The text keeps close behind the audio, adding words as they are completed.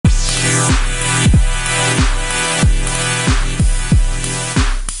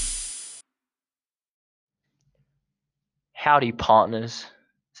Howdy, partners.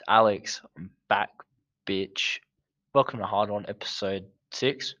 It's Alex. I'm back, bitch. Welcome to Hard On, episode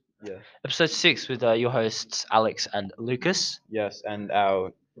 6. Yeah. Episode 6 with your hosts, Alex and Lucas. Yes, and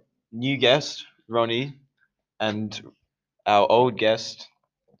our new guest, Ronnie, and our old guest,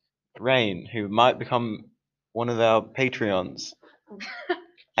 Rain, who might become one of our Patreons.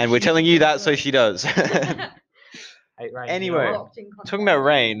 And we're telling you that so she does. Hey, Rain. Anyway, talking about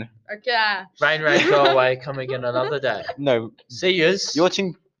Rain. Okay. Rain, go away. Come again another day. No, See yous. you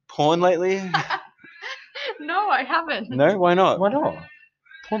watching porn lately? No, I haven't. No, why not? Why not?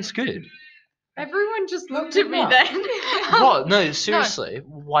 Porn's good. Everyone just looked Look at me it up. then. What? No, seriously.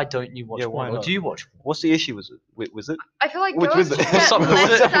 Why don't you watch Yeah, porn? why Or not? do you watch porn? What's the issue? Was it? I feel like Which girls was it? just get Something less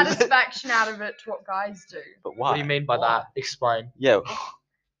was it? satisfaction out of it to what guys do. But why? What do you mean by Why? that? Explain. Yeah.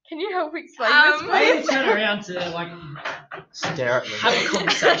 Can you help explain I this, need please? to turn around to Stare at me. have a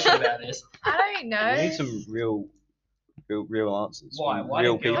conversation about this. I don't know. We need some real answers. Why? from Why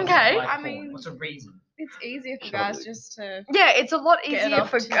real do girls people. Okay, like I porn? mean- What's the reason? It's easier for Shut guys up. just to. Yeah, it's a lot Get it easier off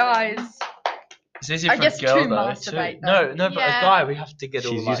for to- guys. It's easier I for guess a girl to though. masturbate, Too. though. No, but Yeah. a guy we have to get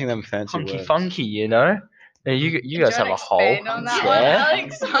all She's like, using them fancy hunky words. funky, you know. Yeah, you guys have a hole. Expand on that one, Yeah.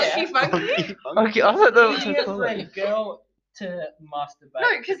 Alex. Hunky funky. Okay, I thought that was Easier so for a cool. girl to masturbate.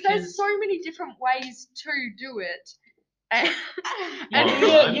 No, because there's so many different ways to do it. And, And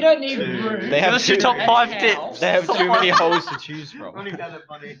Yeah. you don't need Two. room. They have Give us your two- top 5 and tips. house. They have too many holes to choose from. Yeah,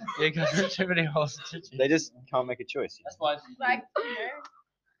 because there's too many holes to choose. They just can't make a choice. That's why. Like,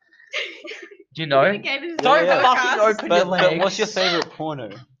 Do you know? indicators Don't of Yeah. fucking podcast. open your legs. But what's your favorite porno?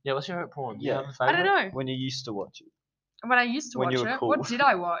 Yeah, what's your favorite porn? Do you Yeah. have a I favorite? don't know. When you used to watch it? When I used to When watch you were it, cool. what did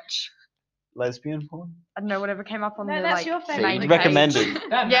I watch? Lesbian porn? I don't know, whatever came up on No, the that's like your main favourite. page. Recommended.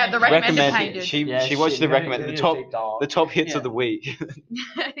 Yeah, the recommended Recommended. pages. She Yeah, watched shit, the you recommended. gotta The do top your big dog. the top hits Yeah. of the week.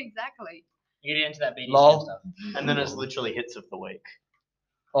 Exactly. You get into that BDSM Lol. stuff. And then it's literally hits of the week.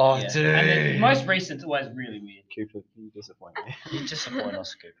 Oh, Yeah. dude. And then most recent's always really weird. Cooper, you disappoint me. You disappoint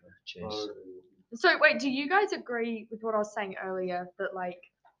us, Cooper. Jeez. So wait, do you guys agree with what I was saying earlier that like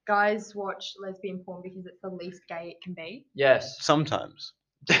guys watch lesbian porn because it's the least gay it can be? Yes. Sometimes.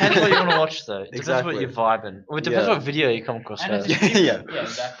 Depends what you want to watch, though. It depends Exactly. what you're vibing. Well, it depends Yeah. what video you come across And first. it's Yeah. Yeah,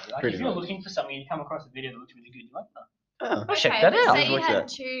 exactly. Like Pretty if you're much. looking for something, you come across a video that looks really good, you like that. Oh. I'll check Okay, that but out. Say you Watch had that.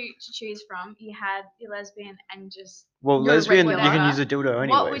 two to choose from. You had your lesbian and just. Well, You're a lesbian, you regular. can use a dildo anyway.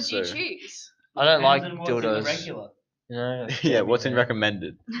 what would you so- choose? I don't like Depends on what's in the dildos. regular. You know? Yeah, what's in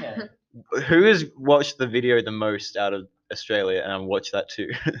recommended? Yeah. Who has watched the video the most out of Australia? And I've watched that too.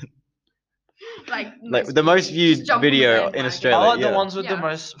 Like, Like the most viewed Just jump on the video in bandwagon. Australia. I like yeah. the ones with the Yeah.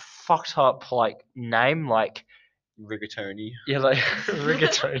 most fucked up, like, name, like, Rigatoni. yeah, like,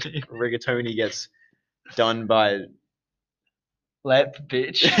 rigatoni. Rigatoni gets done by. Lep,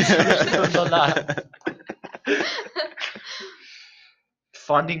 bitch. Something like that.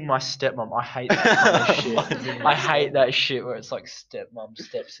 Finding my stepmom. I hate that kind of shit. Finding I hate that shit where it's like stepmom,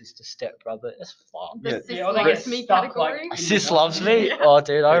 stepsister, stepbrother. It's fucked. The Yeah. sis Yeah, or they loves get me stuck, category. like, Sis loves me. Oh,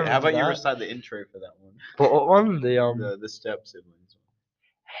 dude, I Wait, remember how about you that. recite the intro for that one? But what one? The The step siblings.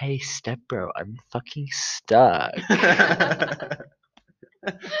 Hey, step bro, I'm fucking stuck.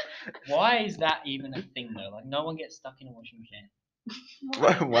 Why is that even a thing though? Like no one gets stuck in a washing machine.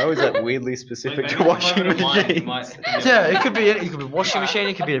 why was that weirdly specific to maybe washing one of mine, you machines? might- Yeah, it could be. It could be a washing machine.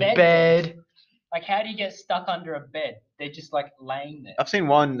 It could be a bed. bed. Like how do you get stuck under a bed? They're just like laying there. I've seen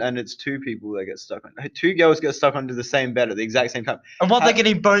one, and it's two people that get stuck on. Two girls get stuck under the same bed at the exact same time. And while they're How-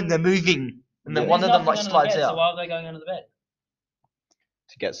 getting boned, they're moving, and then Yeah. one There's of them like nothing under the slides bed, So out why are they going under the bed?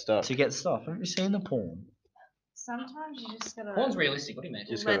 To get stuck. to get stuff. Haven't you seen the porn? Sometimes you just gotta. Porn's realistic. What do you mean?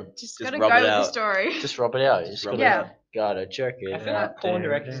 Just let- gotta- just just gotta rub go it with the out. story. Just rub it out. You Just just rub gotta, it out. gotta jerk it. I feel like porn Damn,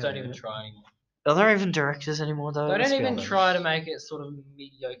 directors don't damn. even try anymore. Are there even directors anymore though? They Let's don't be even honest. try to make it sort of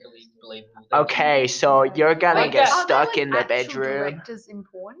mediocrely believable. They Okay, so you're gonna Like get that- Are there, stuck like, in the actual bedroom. directors in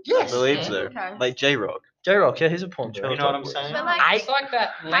porn? I Yes. believe so. Okay. Like J Rock. J Rock, yeah, he's a porn You You know what I'm saying? But like, It's like that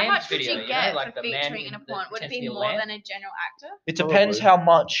how lamp much would video, you get like for the man featuring in a with the porn? Would it be potentially more lamp. than a general actor? It depends Probably. how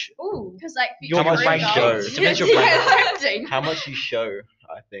much. Ooh. Because like Your featuring bank adults- show. It depends your Yeah, bank acting. How much you show,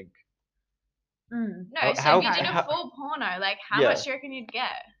 I think. Mm. No, so How- if you did a how- full porno, like how Yeah. much do you reckon you'd get?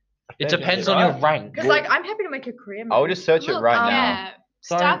 It Fair depends bit, on your right? rank. Because like I'm happy to make a career. I'll move. just search it Look, right now. Yeah.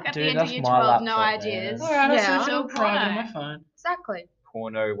 Don't- Stuck at dude, the end that's of year my 12, no laptop, ideas. man. Alright, Yeah. I'll Still search it private on porno. my phone. Exactly.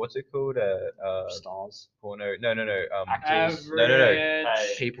 Porno, what's it called? Stars. Porno. No. Actors. No.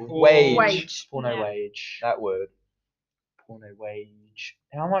 Average People. porn. Wage. Porno Yeah. wage. That word. Porno wage.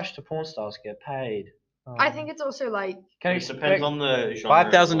 How much do porn stars get paid? I think it's also like. Can It depends on the genre.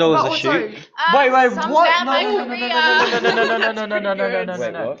 $5,000 But a also, shoot. Wait, Some what? bad No, like no, no, no, Korea. no, no, no, no, no, no, no, no, no, no, no,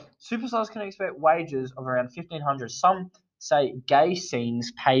 Wait, no. what? Superstars can expect wages of around 1,500. Some say gay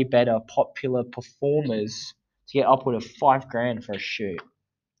scenes pay better popular performers to get upward of $5,000 for a shoot.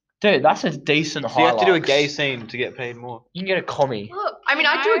 Dude, that's a decent So you have to do a Hilux. gay scene to get paid more. You can get a commie. Look, I mean,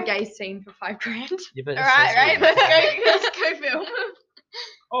 I'd do a know- gay scene for $5,000. Yeah, but All it's right, just- right. Let's go film.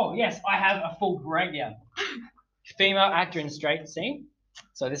 Oh yes, I have a full breakdown. Female actor in straight scene.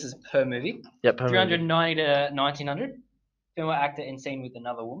 So this is per movie. Yep. per movie. 390 to 1900. Female actor in scene with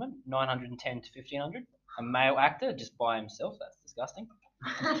another woman. 910 to 1500. A male actor just by himself. That's disgusting.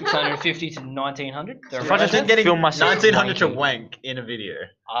 650 to 1900. The If I just director- getting film myself 1900 to wanking. wank in a video.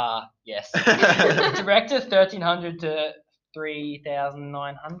 yes. The director 1300 to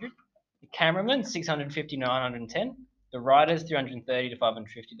 3900. The cameraman 650 to 910. The writers 330 to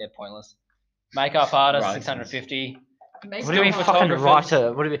 550. They're pointless. Makeup artist Writers. 650. Makes What do you mean no fucking sense.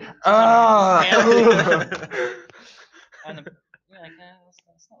 writer? What do you mean? And the, yeah, okay,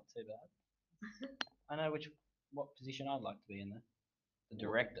 that's not too bad. I know what position I'd like to be in there. The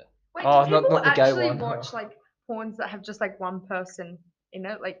director. Wait, Oh, do not- people not the gay actually one. watch like porns that have just like one person in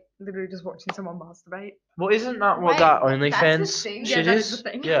it, like literally just watching someone masturbate? Well, isn't that what Wait, that that's a OnlyFans thing? Yeah, shit that is is? a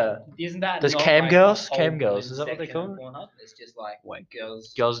thing. Yeah. Isn't that There's not cam like girls? the Cam whole girls, women's is that what they section call of it? Pornhub? It's just like Wank.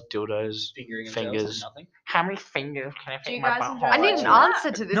 girls Girls, dildos. figuring fingers. themselves and nothing. How many fingers can I Do fit you in my guys enjoy butthole? I need an watching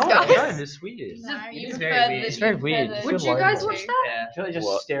answer to this, No, guys. no, it's weird. No, It you is prefer very weird. the- It's very you prefer weird. the- Would Would feel you like guys it. watch that? Yeah. I feel like just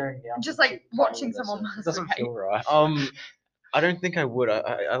What? staring down. Just some like chick playing watching with someone herself. It doesn't masturbate. feel right. I don't think I would.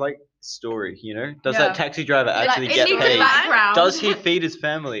 I like story, you know? Does Yeah. that taxi driver Like, actually it get needs a paid? background. Does he feed his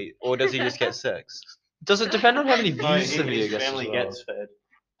family or does he just get sex? Does it depend on how many No, views the video his gets? family as well? gets fed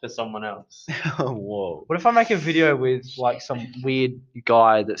to someone else. Whoa. What if I make a video with like some weird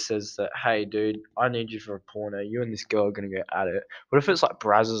guy that says that, hey dude, I need you for a porno. You and this girl are gonna go at it. What if it's like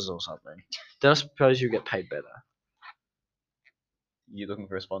Brazzers or something? Then I suppose you get paid better. You looking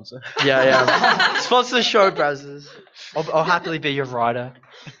for a sponsor? Yeah, yeah. Sponsor the show, Brazzers. I'll happily be your writer.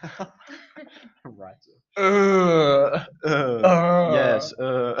 Right. Uh, Yes.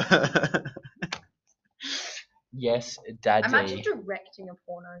 Yes, daddy. Imagine directing a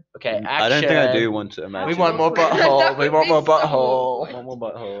porno. Okay, action. I don't think I do want to imagine. We want more That butthole. We would want be more so butthole. awkward. One more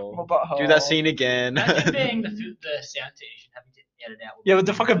butthole. More butthole. Do that scene again. Imagine being the sound technician having to edit out. Yeah, with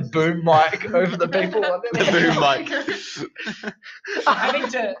the fucking boom mic over the people. The boom mic.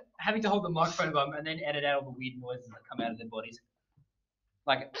 having to hold the microphone above them and then edit out all the weird noises that come out of their bodies.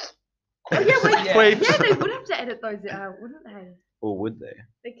 Like Oh, yeah, wait, Queeps. yeah, they would have to edit those out, wouldn't they? Or would they?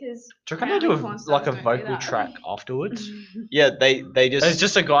 Because Do you reckon they do apparently porn like a stars don't do vocal that. track afterwards? Yeah, they just. There's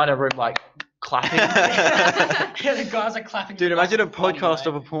just a guy in a room like clapping. yeah, the guys are clapping. Dude, imagine a Funny, podcast mate.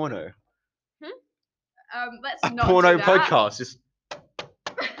 of a porno. Let's A not porno do that. podcast. Just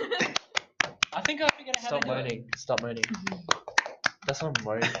I think I figured out how Stop to do it. moaning. Stop moaning. That's not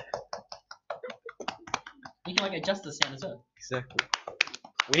moaning. You can like adjust the sound as well. exactly.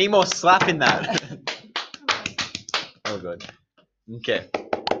 We need more slap in that. Oh god. Okay.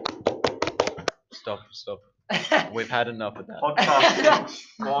 Stop. We've had enough of that. Podcast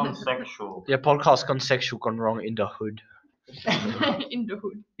gone sexual. Yeah, podcast gone sexual, gone wrong in the hood. In the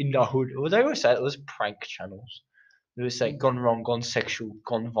hood. In the hood. Well, they always say it was prank channels. They would say gone wrong, gone sexual,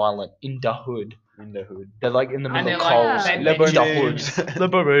 gone violent in the hood. In the hood. They're like in the And middle of they're like, Coles. they In the hood. mention- The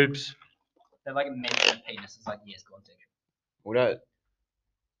boobs. They're like men with a penis. It's like yes, go on sexual. What I,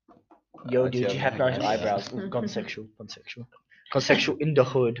 Yo, Actually, dude, you I've have never nice heard of that. eyebrows. Ooh, gone sexual. Gone sexual. Gone sexual in the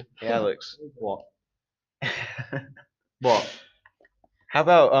hood. Hey, Alex. What? What? How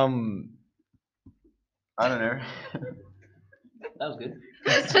about I don't know. That was good.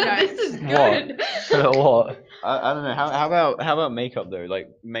 This is What? good. What? I don't know. How about makeup though? Like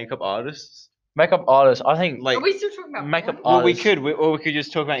makeup artists? Makeup artists. I think Like Are we still talking about makeup porn? well, we artists. could, or we could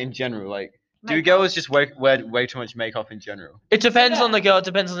just talk about in general. Like, do Makeup. girls just wear way too much makeup in general? It depends on the girl. It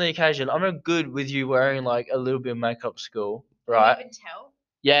depends on the occasion. I'm good with you wearing like a little bit of makeup school, Can you right? even tell?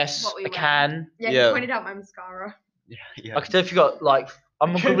 Yes, What we I wear? can. Yeah, Yeah. you pointed out my mascara. Yeah. I could tell if you got like.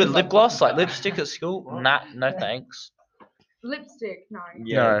 I'm good with lip gloss, like lipstick at school. Nah, no thanks. Lipstick, no.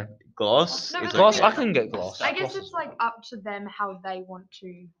 Yeah. No. Gloss. No, is but Gloss, okay. I can get gloss. I guess Gloss is it's like up to them how they want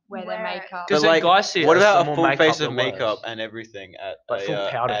to wear their Wear it. makeup. Because But like, guys see it what as about the a more full makeup, face the of makeup worse. and everything at Like full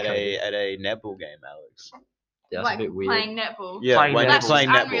powder at coating. a netball game, Alex? Yeah, that's like a bit weird. playing netball. Yeah, Playing when netball. you're That's playing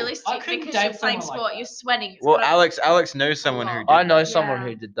just netball. I unrealistic couldn't because date you're playing someone like sport. that. You're sweating. It's Well, gotta- Alex knows someone who did. I know Yeah. someone who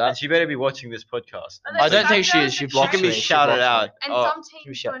did And that. she better be watching this podcast. And I there's don't some think she girls is. She that blocks She can me. be She shouted blocks out. me. And Oh, some Give me a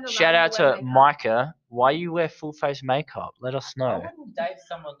teams shout. don't allow Shout you out to wear to makeup. Micah. Why you wear full face makeup? Let us I know. wouldn't date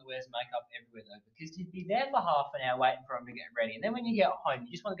someone that wears makeup everywhere though, because you'd be there for half an hour waiting for them to get ready, and then when you get home,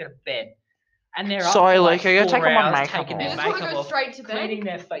 you just want to go to bed, and they're up Sorry, for Luke, I gotta 4 take all my hours makeup taking off. their You just want to makeup go off, straight to bed? cleaning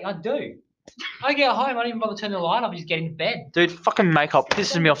their face. I do. I get home, I don't even bother turning the light off, just get into bed. Dude, fucking makeup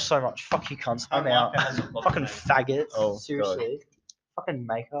pisses me off so much. Fuck you cunts. I'm out. Fucking faggots. Oh, Seriously. Fucking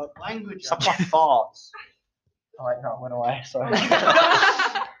makeup. Language. Suck my farts. Oh wait, no, it went away. Sorry.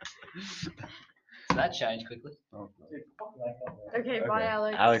 So that changed quickly. Okay, bye,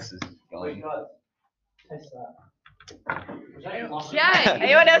 Alex. Alex is gone. Yeah.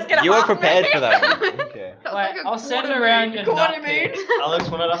 Anyone else get a You were half prepared moon? for that one. Okay. That was Wait, like a I'll send it quarter around moon. your Quarter nut moon. pit. Alex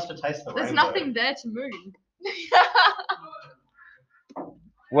wanted us to taste the There's rainbow. nothing there to moon.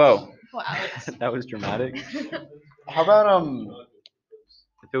 Whoa, Poor Alex. that was dramatic. How about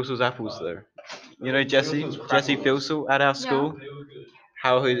Filsel's apples though? You know Jesse Filsel at our school.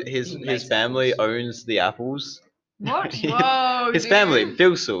 How his family owns the apples. What? Whoa, His dude. family,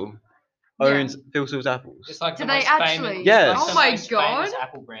 Filsel, Yeah. owns Filsel's apples. It's like Do the they most actually? famous, Yes. it's like Oh the my most famous God.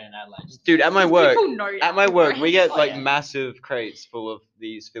 apple brand in Adelaide. Dude, at my Does work, people know at my work, we get Oh, like yeah. massive crates full of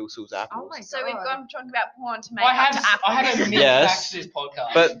these Filsel's apples. Oh my god. So we've gone from talking about porn to make I up have to apples. I have a myth Yes, fact to this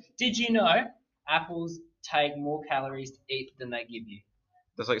podcast. but- did you know apples take more calories to eat than they give you?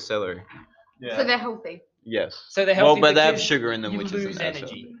 That's like celery. Yeah. So they're healthy. Yes. So they're Well, healthy but they have because sugar in them, you which lose isn't that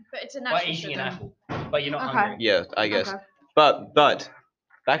energy But it's a by natural eating sugar. an apple, but you're not Okay. hungry. Yeah, I guess. Okay. But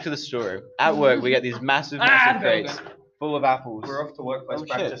back to the story. At work, we get these massive Ah, crates full of apples. We're off to workplace Oh, shit,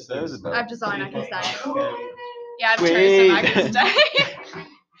 practices. there's a bell. I've designed, I can say. Yeah, I'm Sweet. tourism, I can stay.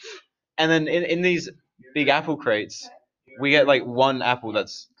 And then in these big apple crates, we get like one apple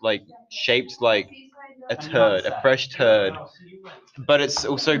that's like shaped like a turd, a fresh turd, but it's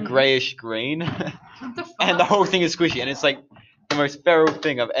also grayish green, What the fuck? and the whole thing is squishy, and it's like the most feral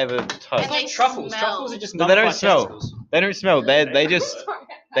thing I've ever And It's touched. like they truffles. smell. Truffles are just But they don't mummified smell. testicles. They don't smell. They just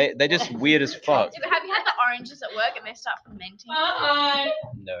they're just weird as fuck. Yeah, but have you had the oranges at work and they start fermenting?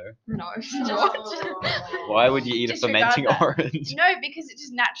 No. No. Why would you eat a Disregard fermenting that. orange? No, because it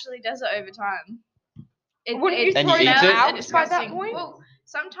just naturally does it over time. Wouldn't you And throw you that eat it? out and by disgusting. that point? Well,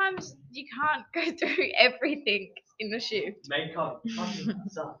 sometimes you can't go through everything in the shift. Makeup fucking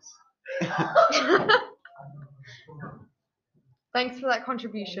sucks. Thanks for that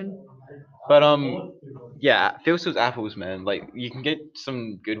contribution. But yeah, Filsel's apples, man. Like you can get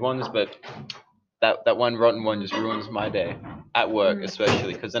some good ones, but that one rotten one just ruins my day at work,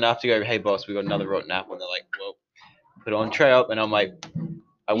 especially because then I have to go, hey boss, we got another rotten apple, and they're like, well, put it on tray up, and I'm like,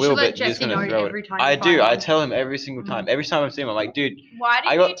 I You will, should let but you're just Jesse gonna know throw every it. time you I find do. I one. tell him every single time. Every time I see him, I'm like, dude, Why I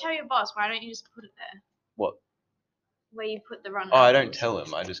didn't got- you tell your boss? Why don't you just put it there? What? Where you put the rotten oh, I don't apples. tell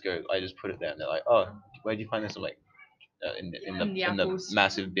him. I just put it there, and they're like, oh, where'd you find this? I'm like, in the the apples.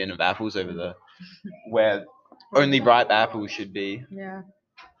 massive bin of apples over there, where only ripe apples should be, Yeah.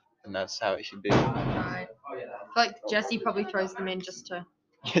 and that's how it should be. Right. Like Jesse probably throws them in just to.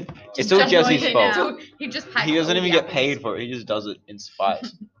 It's all just Jesse's annoy fault. him. He just packs He doesn't all even the get apples. paid for it. He just does it in spite.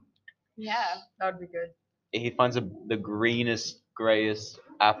 Yeah. That would be good. He finds the greenest, greyest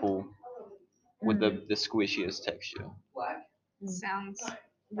apple with the squishiest texture. Sounds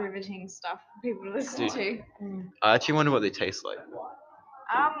riveting stuff for people to listen Dude. to. I actually wonder what they taste like.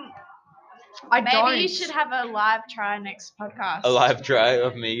 I Maybe don't. you should have a live try next podcast. A live try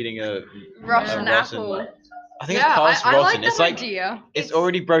of me eating a Russian a apple. I think Yeah, it's past I rotten. like It's that like idea. it's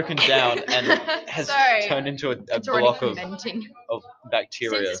already broken down and has Sorry. turned into a It's already block of fermenting. of Since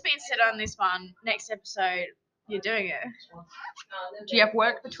bacteria. it's been said on this one, next episode, you're doing it. Do you have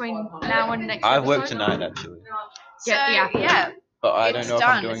work between now and next I've episode? worked tonight actually, Get the so, apple. yeah, but I don't It's know if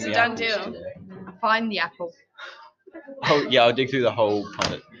done. I'm doing It's the a done apples deal. today. Find the apple. Oh yeah, I'll dig through the whole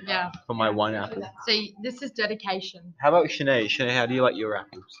planet Yeah. for my one apple. See, this is dedication. How about Shanae? Shanae, how do you like your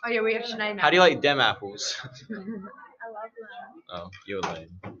apples? Oh yeah, we have Shanae now. How do you like them apples? I love them. Oh, you're lame.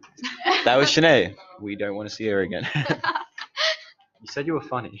 That was Shanae. We don't want to see her again. You said you were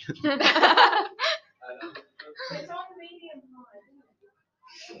funny.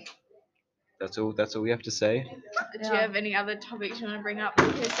 That's all we have to say. Do you have any other topics you want to bring up?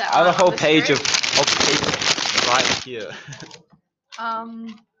 Because that I have a aren't whole on the page of script? paper right here.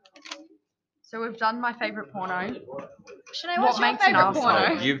 So we've done my favorite porno. Shanae, What what's your makes an favorite arsehole? porno?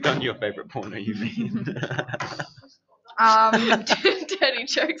 Oh, you've done your favorite porno, you mean? Dirty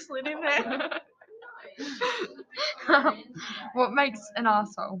joke slid in there. What makes an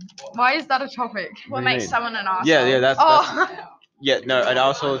arsehole? Why is that a topic? What What do you makes mean? someone an arsehole? Yeah, that's Oh, yeah. No, an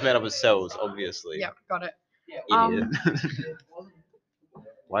arsehole is made up of cells, obviously. yeah, got it. Idiot.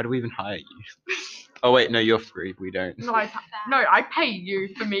 Why do we even hire you? Oh wait, no, you're free. We don't. No, I pay you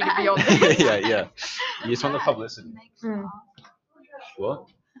for me to be on this. yeah. You just want the publicity. Mm. What?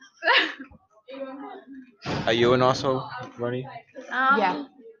 Are you an asshole, Ronnie? Yeah.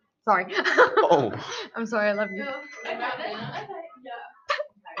 Sorry. Oh. I'm sorry, I love you.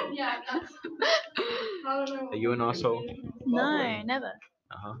 Are you an asshole? No, never.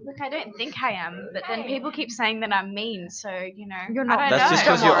 Uh-huh. Look, I don't think I am, but then people keep saying that I'm mean, so You're not. I don't That's just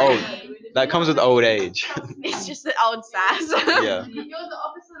know. because you're old. That comes with old age. It's just the old sass. Yeah. You're the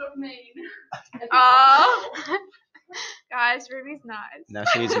opposite of mean. Oh, guys, Ruby's nice. Now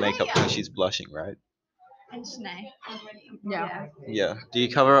she needs makeup when she's blushing, right? And Shanae. Yeah. Yeah. Do you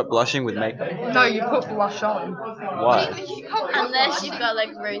cover up blushing with makeup? No, you put blush on. Why? Unless you've got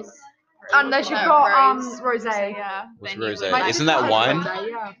like rose. Unless you've got rose. rosé. Yeah. What's then you rosé? would, Isn't that wine?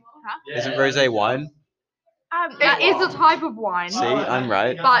 Yeah. Isn't rosé wine? It is a type of wine. See, I'm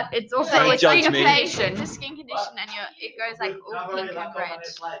right. But it's also Don't like judge skin me. condition. It's a skin condition, and it goes like all pink and red.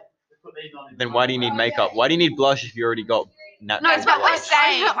 Then why do you need makeup? Why do you need blush if you already got natural No, it's not blush? like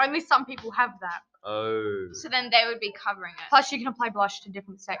saying only some people have that. Oh. So then they would be covering it. Plus, you can apply blush to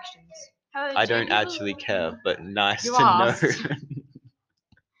different sections. I don't actually care, but nice You to asked. know.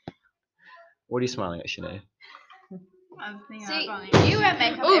 What are you smiling at, Sinead? See, you wear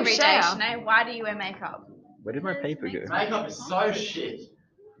makeup Ooh, every day, Shaya. Shanae. Why do you wear makeup? Where did my paper go? Makeup is so shit.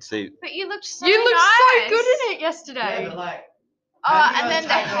 See, But you looked so You looked nice. so good in it Yeah, yesterday. but like, Oh, how do you and then guys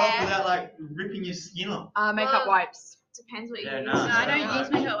the take it off hair. without like ripping your skin off. Makeup wipes. Depends what you Yeah, use. no, No, I no, don't no. use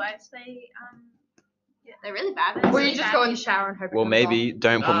makeup wipes. They're really bad. They're Or really you just bad. go in the shower and hope. it well, comes off. maybe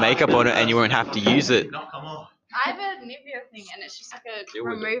don't put makeup on it and you won't have to use it. Not come off. I have a Nivea thing, and it's just like a Deal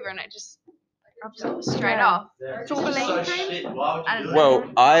with it. remover, and it just rubs it straight Yeah. off. It's just so shit. Why would you do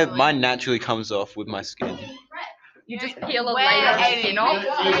Well, mine naturally comes off with my skin. You just peel a Wear layer of any skin off.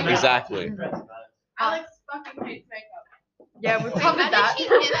 makeup. Exactly. Alex fucking hates makeup. Yeah, we've covered that.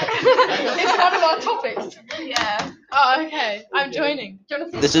 It's one of our topics. Yeah. Oh, okay. I'm joining.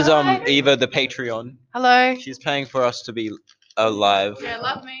 This is Eva, the Patreon. Hello. She's paying for us to be alive. Yeah,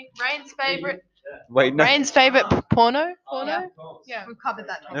 love me. Rain's favorite. Wait, no. Rain's favorite porno? Yeah, we've covered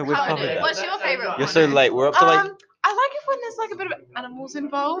that. No, we've covered that. What's your favorite? You're so late. We're up to like. I like it when there's like a bit of animals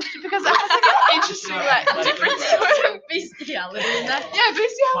involved because it has like an interesting like different sort of Bestiality in that. yeah,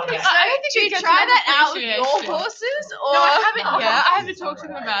 bestiality. I don't think Do you it gets try enough that out with your appreciation. horses, or? No, I haven't yet. I haven't talked to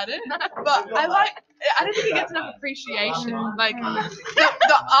them about it, but I don't think it gets enough appreciation. Like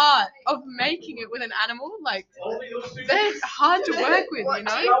the art of making it with an animal, like they're hard to work with, you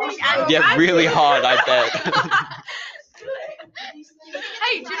know. Yeah, really hard, I bet.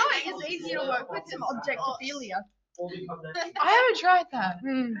 Hey, do you know what is easier to work with? Some objectophilia. I haven't tried that.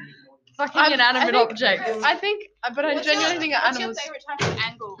 Fucking inanimate objects. I think, but I genuinely think What's your animals favorite type of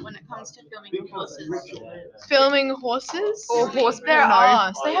angle when it comes to filming horses? filming horses Or horse their porno.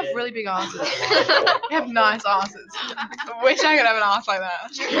 ass. They have really big asses. They have nice asses. Wish I could have an ass like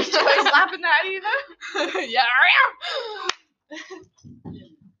that. Slapping that either? Yeah.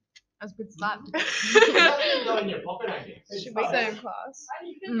 That's a good slap. Should we go in class?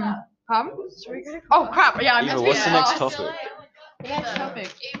 Pardon? Oh crap! Yeah, I Eva, missed what's it. the next topic? Next topic.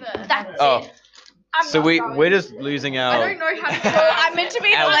 Either. That's Oh, it. I'm so not going. we're just losing I our don't know how to do it. I'm meant to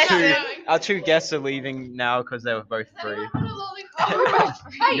be the our two guests are leaving now because they were both free.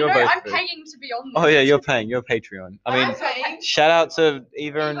 Hey, You're no, both I'm free. paying to be on Oh this. yeah, you're paying. You're Patreon. I mean, shout out to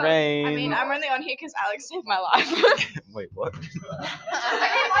Eva and Rain. I mean, I'm only on here because Alex saved my life. Wait, what? Okay,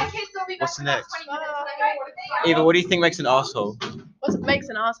 my kids will be back What's in about next? 20 minutes. Okay? Eva, what do you think makes an asshole? What makes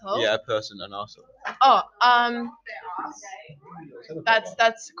an asshole? Yeah, a person, an asshole. Oh,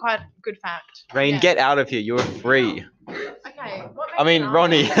 that's quite a good fact. Rain, Yeah. get out of here. You're free. Okay. What I mean,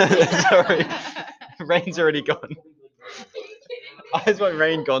 Ronnie. Sorry, Rain's already gone. I just want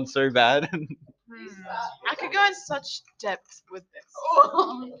Rain gone so bad I could go in such depth with this.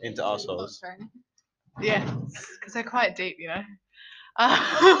 into assholes. Yeah, because they're quite deep, you know.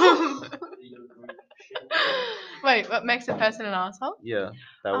 Wait, what makes a person an asshole? Yeah,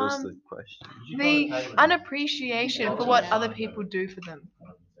 that was Um, the question. The unappreciation for what other people do for them.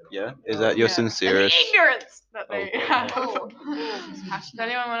 Yeah, is that your Yeah. sincerest? And the ignorance that they Oh. have. Does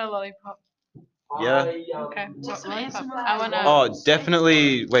anyone want a lollipop? Yeah. Okay. What lollipop? I want a. Oh,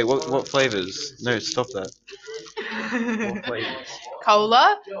 definitely. Wait, what flavors? No, stop that. What flavors?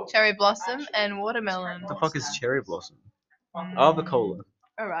 Cola, cherry blossom, and watermelon. What the fuck is cherry blossom? I'll have a cola.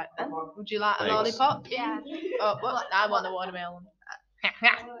 All right then. Would you like Thanks. a lollipop? Yeah. Oh, well, I want the watermelon.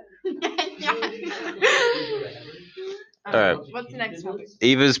 Alright. What's the next topic?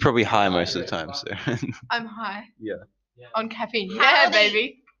 Eva's probably high most of the time, so I'm high. Yeah. On caffeine. Yeah,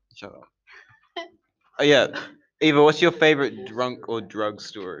 baby. shut up. Oh yeah, Eva, what's your favorite drunk or drug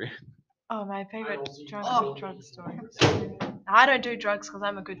story? Oh, my favorite drug story. I don't do drugs because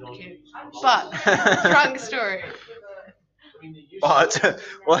I'm a good kid. But drunk story. What?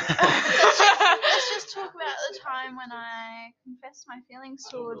 What? Let's just talk about the time when I confessed express my feelings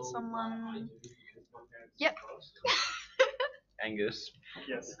towards someone. Angus,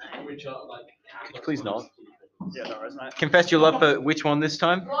 Yes. could you please not? Yeah, no worries, mate. Confess your love for which one this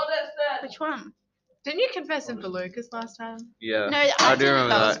time? Which one? Didn't you confess him for Lucas last time? Yeah. No, I do remember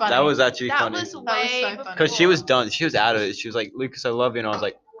That was that. That funny. was actually That funny. was was way so before. funny. Because she was done. She was out of it. She was like, Lucas, I love you. And I was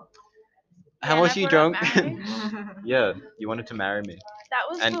like, how Yeah, much and are you I brought drunk? up marriage. Yeah, you wanted to marry me. That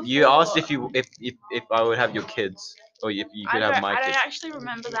was And before. you asked if I would have your kids. Or if you could have my I don't kids. actually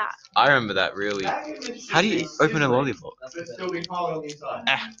remember that. I remember that really. How do you open a lollipop?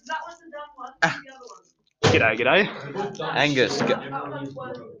 G'day, g'day. Angus,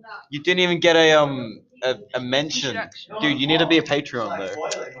 you didn't even get a mention. Dude, you need to be a Patreon though.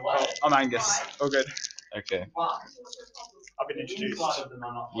 I'm Angus. All good. Okay. I've been introduced.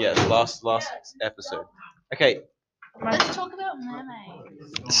 Yeah, last episode. Okay, Let's talk about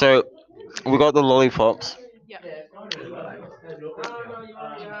mermaids. so we got the lollipops. Yeah.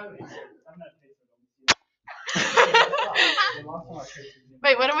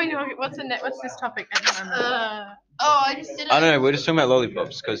 Wait, what are we doing? What's this topic? I don't remember. Oh, I just didn't. I don't know, we're just talking about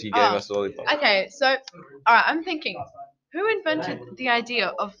lollipops because you gave Oh. us the lollipops. Okay, so alright, I'm thinking, who invented the idea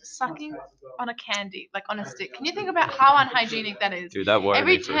of sucking on a candy, like on a stick? Can you think about how unhygienic that is? Dude, that worried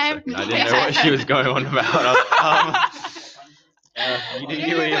Every me for time- a second. I didn't know what she was going on about. I was, you do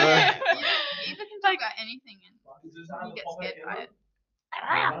you, Eva. Eva can talk about anything and you get scared by it.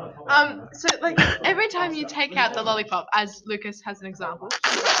 So like every time you take out the lollipop, as Lucas has an example,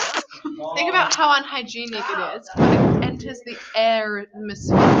 think about how unhygienic it is when it enters the air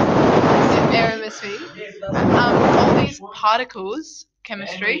atmosphere. All these particles,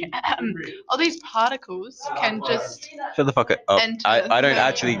 chemistry, all these particles can just Shut the fuck up. enter. I don't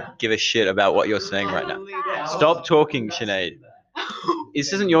actually give a shit about what you're saying right now. Stop talking, Sinead.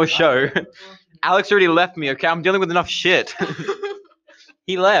 This isn't your show. Alex already left me, okay? I'm dealing with enough shit.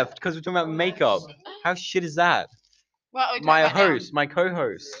 He left because we're talking about makeup. How shit is that? What are we talking My about now? host, my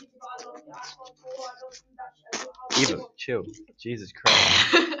co-host. Eva, chill. Jesus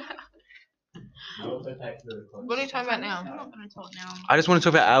Christ. What are you talking about now? I'm not gonna talk now. I just want to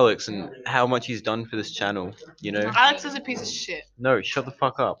talk about Alex and how much he's done for this channel, you know? Alex is a piece of shit. No, shut the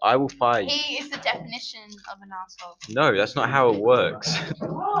fuck up. I will fire you. He is the definition of an asshole. No, that's not how it works.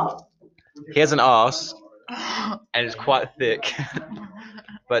 He has an ass, and it's quite thick.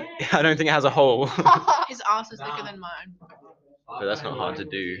 But I don't think it has a hole. His ass is thicker than mine. But that's not hard to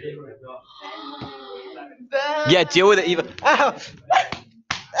do. Yeah, deal with it, Eva. Ow!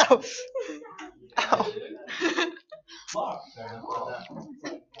 Ow! Ow!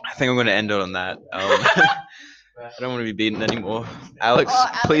 I think I'm going to end it on that. I don't want to be beaten anymore. Alex,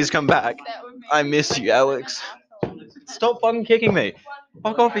 please come back. I miss you, Alex. Stop fucking kicking me.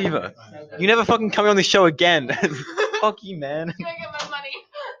 Fuck off, Eva. You never fucking come on this show again. Fuck you, man. Can I get my money?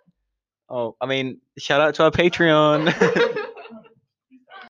 Oh, I mean, shout out to our Patreon.